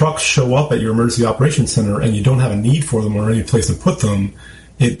these trucks show up at your emergency operations center and you don't have a need for them or any place to put them,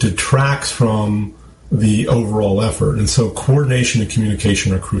 it detracts from the overall effort. And so coordination and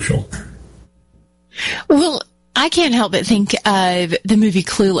communication are crucial. Well, I can't help but think of the movie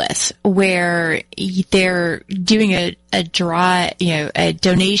Clueless, where they're doing a drive, a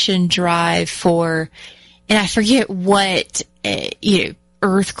donation drive for, and I forget what,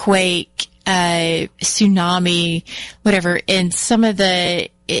 earthquake, tsunami, whatever, and some of the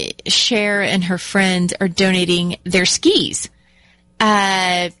Cher and her friends are donating their skis,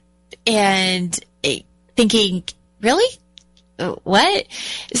 and thinking, really? What?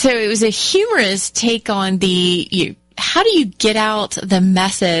 So it was a humorous take on how do you get out the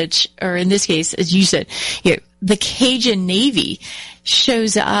message, or in this case, as you said, the Cajun Navy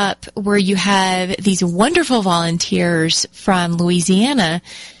shows up where you have these wonderful volunteers from Louisiana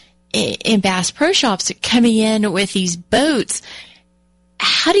in Bass Pro Shops coming in with these boats.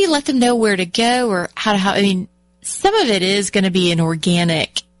 How do you let them know where to go, or how to some of it is going to be an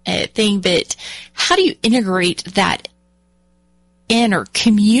organic thing, but how do you integrate that in or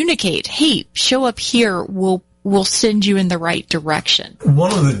communicate, hey, show up here, we'll send you in the right direction?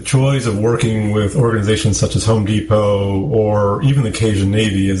 One of the joys of working with organizations such as Home Depot or even the Cajun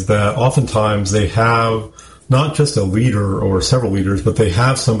Navy is that oftentimes they have not just a leader or several leaders, but they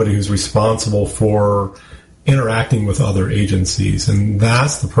have somebody who's responsible for interacting with other agencies. And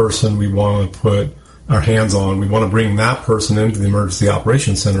that's the person we want to put our hands on. We want to bring that person into the Emergency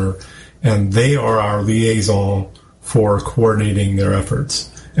Operations Center, and they are our liaison for coordinating their efforts.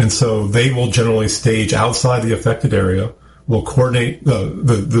 And so they will generally stage outside the affected area. We'll coordinate,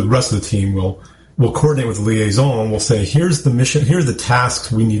 the rest of the team will coordinate with the liaison. We'll say, here's the mission, here's the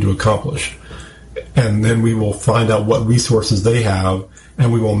tasks we need to accomplish. And then we will find out what resources they have,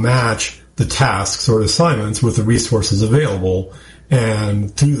 and we will match the tasks or assignments with the resources available.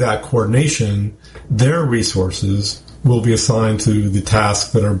 And through that coordination, their resources will be assigned to the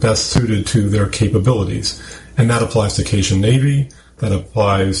tasks that are best suited to their capabilities. And that applies to Cation Navy, that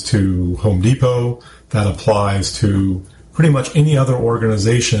applies to Home Depot, that applies to pretty much any other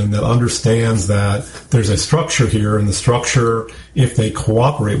organization that understands that there's a structure here, and the structure, if they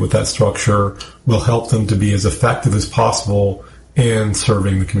cooperate with that structure, will help them to be as effective as possible in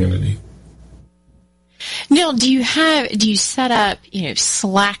serving the community. Now, do you set up,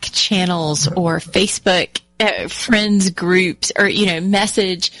 Slack channels or Facebook friends groups or,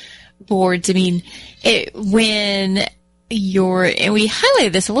 message boards? I mean, and we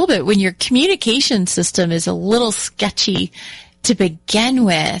highlighted this a little bit, when your communication system is a little sketchy to begin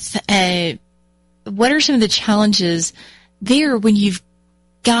with, what are some of the challenges there when you've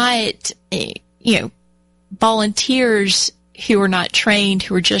got, volunteers who are not trained,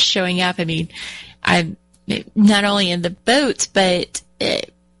 who are just showing up? I mean, I'm not only in the boats, but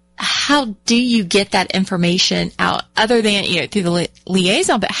how do you get that information out other than, through the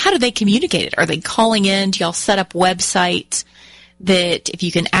liaison, but how do they communicate it? Are they calling in? Do y'all set up websites that if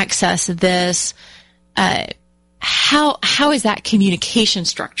you can access this, how is that communication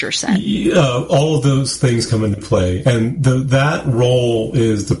structure set? All of those things come into play. And that role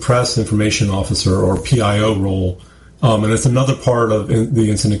is the press information officer, or PIO role. And it's another part of the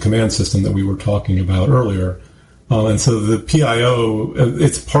incident command system that we were talking about earlier. And so the PIO,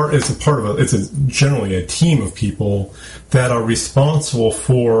 it's generally a team of people that are responsible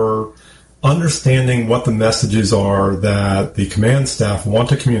for understanding what the messages are that the command staff want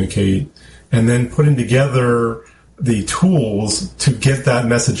to communicate, and then putting together the tools to get that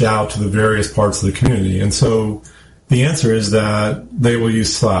message out to the various parts of the community. And so the answer is that they will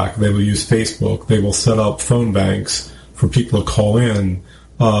use Slack, they will use Facebook, they will set up phone banks for people to call in.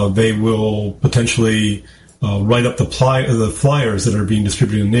 They will potentially write up the flyers that are being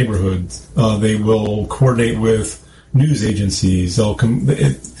distributed in neighborhoods. They will coordinate with news agencies.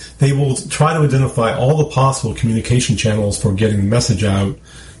 They will try to identify all the possible communication channels for getting the message out,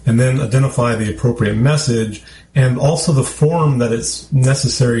 and then identify the appropriate message and also the form that it's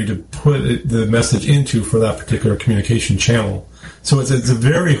necessary to put the message into for that particular communication channel. So it's a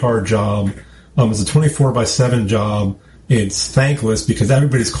very hard job. It's a 24/7 job. It's thankless because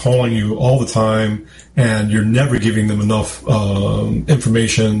everybody's calling you all the time, and you're never giving them enough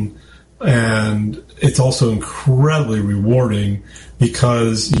information. And it's also incredibly rewarding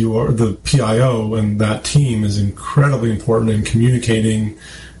because the PIO and that team is incredibly important in communicating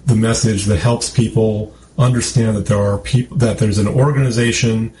the message that helps people understand that there's an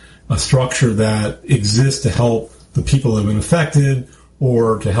organization, a structure that exists to help the people that have been affected,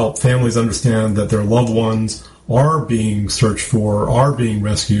 or to help families understand that their loved ones are being searched for, are being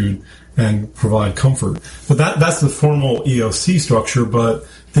rescued, and provide comfort. But that's the formal EOC structure. But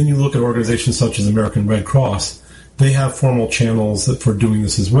then you look at organizations such as American Red Cross. They have formal channels for doing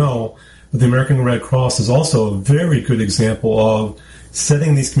this as well. But the American Red Cross is also a very good example of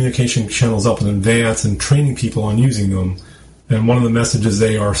setting these communication channels up in advance and training people on using them. And one of the messages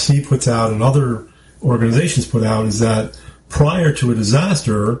ARC puts out and other organizations put out is that prior to a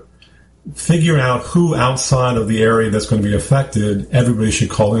disaster, figure out who outside of the area that's going to be affected everybody should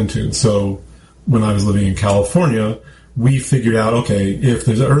call into. So when I was living in California, we figured out, okay, if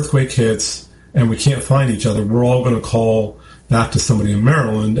there's an earthquake hits and we can't find each other, we're all going to call back to somebody in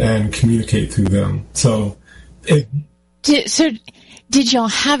Maryland and communicate through them. So did y'all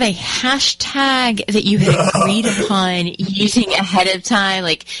have a hashtag that you had agreed upon using ahead of time,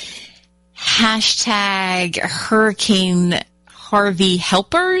 like hashtag Hurricane Harvey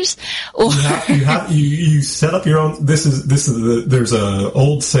helpers? Or you set up your own. There's a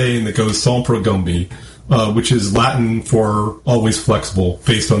old saying that goes "Sempre Gumby," which is Latin for always flexible,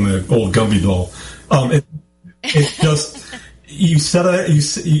 based on the old Gumby doll. It's just you set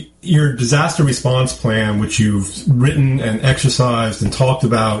your disaster response plan, which you've written and exercised and talked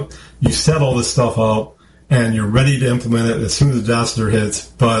about. You set all this stuff up, and you're ready to implement it as soon as the disaster hits.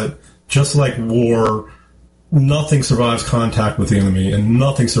 But just like war, nothing survives contact with the enemy, and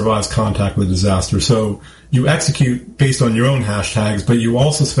nothing survives contact with disaster. So you execute based on your own hashtags, but you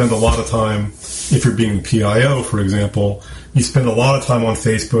also spend a lot of time, if you're being PIO, for example, you spend a lot of time on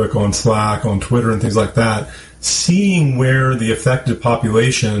Facebook, on Slack, on Twitter, and things like that, seeing where the affected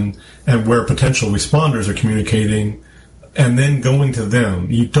population and where potential responders are communicating, and then going to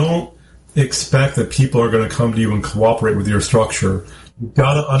them. You don't expect that people are going to come to you and cooperate with your structure. You've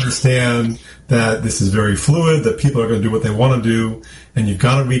got to understand that this is very fluid, that people are going to do what they want to do, and you've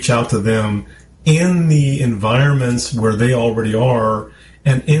got to reach out to them in the environments where they already are,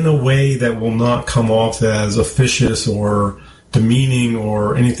 and in a way that will not come off as officious or demeaning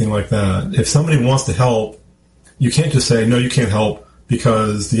or anything like that. If somebody wants to help, you can't just say, no, you can't help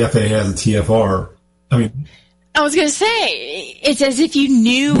because the FAA has a TFR. I mean, I was going to say, it's as if you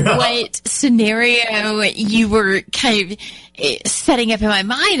knew what scenario you were kind of setting up in my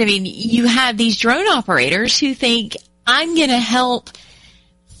mind. I mean, you have these drone operators who think, I'm going to help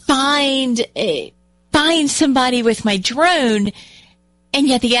find somebody with my drone, and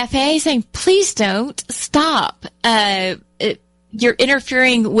yet the FAA is saying, please don't, stop. You're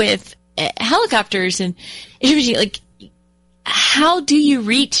interfering with helicopters, and like, how do you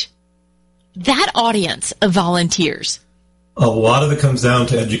reach that audience of volunteers? A lot of it comes down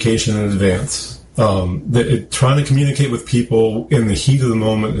to education in advance. Trying to communicate with people in the heat of the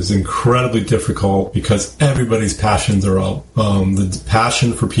moment is incredibly difficult because everybody's passions are up. The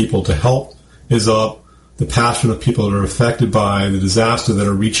passion for people to help is up. The passion of people that are affected by the disaster that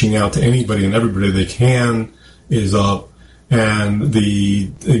are reaching out to anybody and everybody they can is up. And the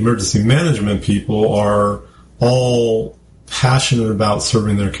emergency management people are all passionate about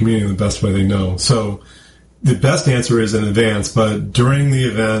serving their community in the best way they know. So the best answer is in advance, but during the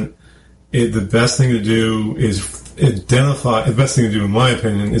event, the best thing to do is identify, the best thing to do in my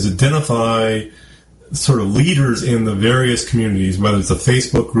opinion is identify sort of leaders in the various communities, whether it's a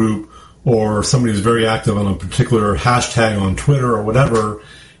Facebook group or somebody who's very active on a particular hashtag on Twitter or whatever,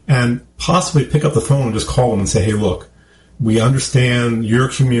 and possibly pick up the phone and just call them and say, hey, look, we understand your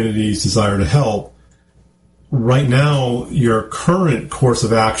community's desire to help. Right now, your current course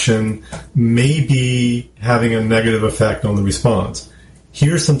of action may be having a negative effect on the response.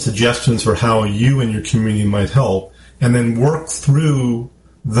 Here's some suggestions for how you and your community might help, and then work through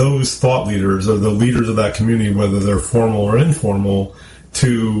those thought leaders or the leaders of that community, whether they're formal or informal,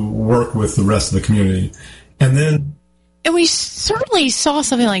 to work with the rest of the community. And we certainly saw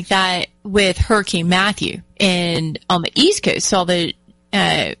something like that with Hurricane Matthew on the East Coast. Saw the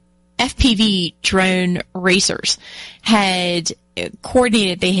FPV drone racers had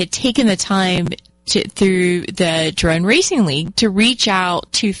coordinated. They had taken the time through the Drone Racing League to reach out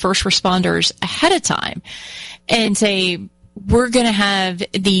to first responders ahead of time and say, we're going to have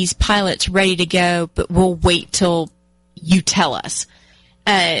these pilots ready to go, but we'll wait till you tell us.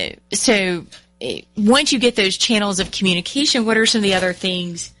 So once you get those channels of communication, what are some of the other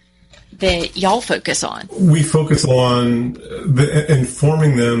things that y'all focus on? We focus on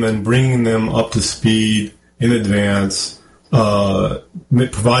informing them and bringing them up to speed in advance,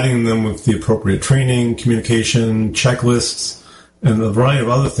 providing them with the appropriate training, communication, checklists, and a variety of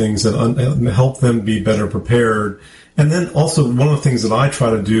other things that help them be better prepared. And then also one of the things that I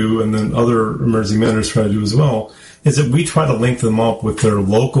try to do, and then other emergency managers try to do as well, is that we try to link them up with their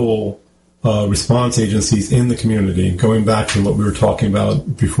local response agencies in the community. Going back to what we were talking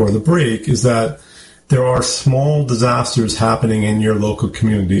about before the break, is that there are small disasters happening in your local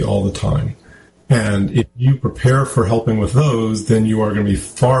community all the time. And if you prepare for helping with those, then you are going to be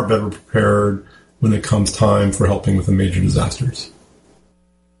far better prepared when it comes time for helping with the major disasters.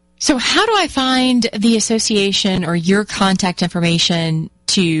 So how do I find the association or your contact information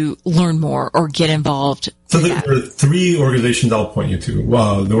to learn more or get involved? So there are three organizations I'll point you to.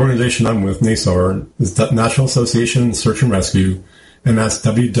 The organization I'm with, NASAR, is the National Association Search and Rescue, and that's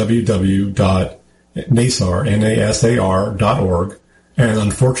www.nasar.org. And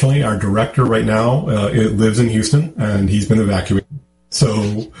unfortunately, our director right now lives in Houston, and he's been evacuated.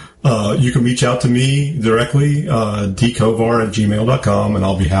 So you can reach out to me directly, dkovar@gmail.com, and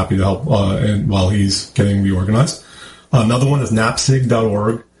I'll be happy to help while he's getting reorganized. Another one is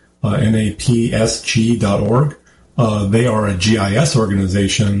napsg.org, napsg.org. They are a GIS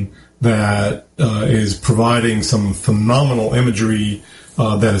organization that is providing some phenomenal imagery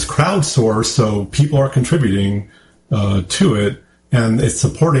that is crowdsourced, so people are contributing to it, and it's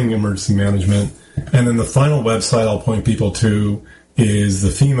supporting emergency management. And then the final website I'll point people to is the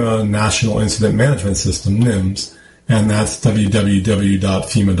FEMA National Incident Management System, NIMS, and that's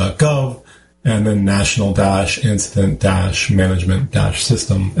www.fema.gov, and then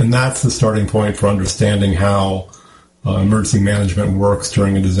National-Incident-Management-System. And that's the starting point for understanding how emergency management works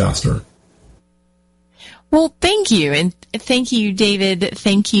during a disaster. Well, thank you. And thank you, David.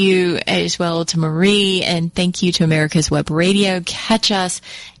 Thank you as well to Marie, and thank you to America's Web Radio. Catch us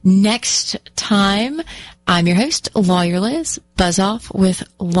next time I'm your host, Lawyer Liz. Buzz off with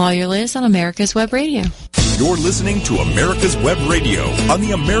Lawyer Liz on America's Web Radio. You're listening to America's Web Radio on the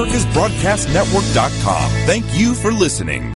AmericasBroadcastNetwork.com. Thank you for listening.